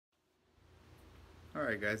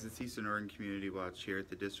Alright guys, it's Eastern Oregon Community Watch here at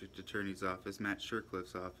the District Attorney's Office, Matt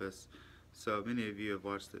Shirtcliff's office. So many of you have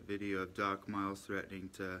watched that video of Doc Miles threatening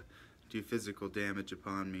to do physical damage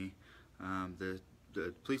upon me. The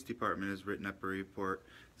police department has written up a report,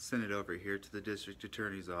 sent it over here to the District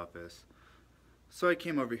Attorney's Office. So I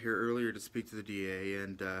came over here earlier to speak to the DA,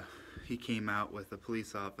 and he came out with a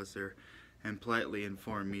police officer and politely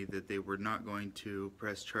informed me that they were not going to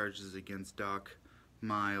press charges against Doc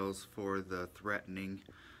Miles for the threatening,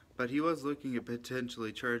 but he was looking at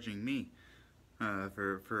potentially charging me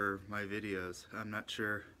for my videos. I'm not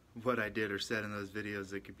sure what I did or said in those videos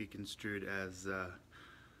that could be construed as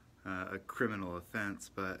a criminal offense,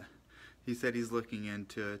 but he said he's looking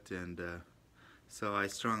into it, and so I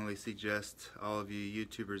strongly suggest all of you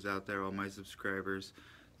YouTubers out there, all my subscribers,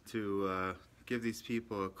 to give these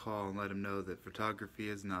people a call and let them know that photography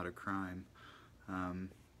is not a crime.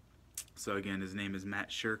 So again, his name is Matt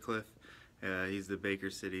Shirtcliff. He's the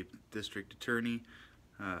Baker City District Attorney.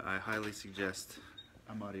 I highly suggest,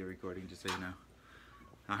 I'm audio recording just so you know,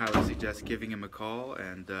 I highly suggest giving him a call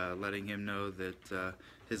and letting him know that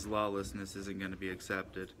his lawlessness isn't going to be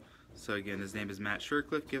accepted. So again, his name is Matt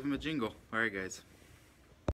Shirtcliff. Give him a jingle. Alright guys.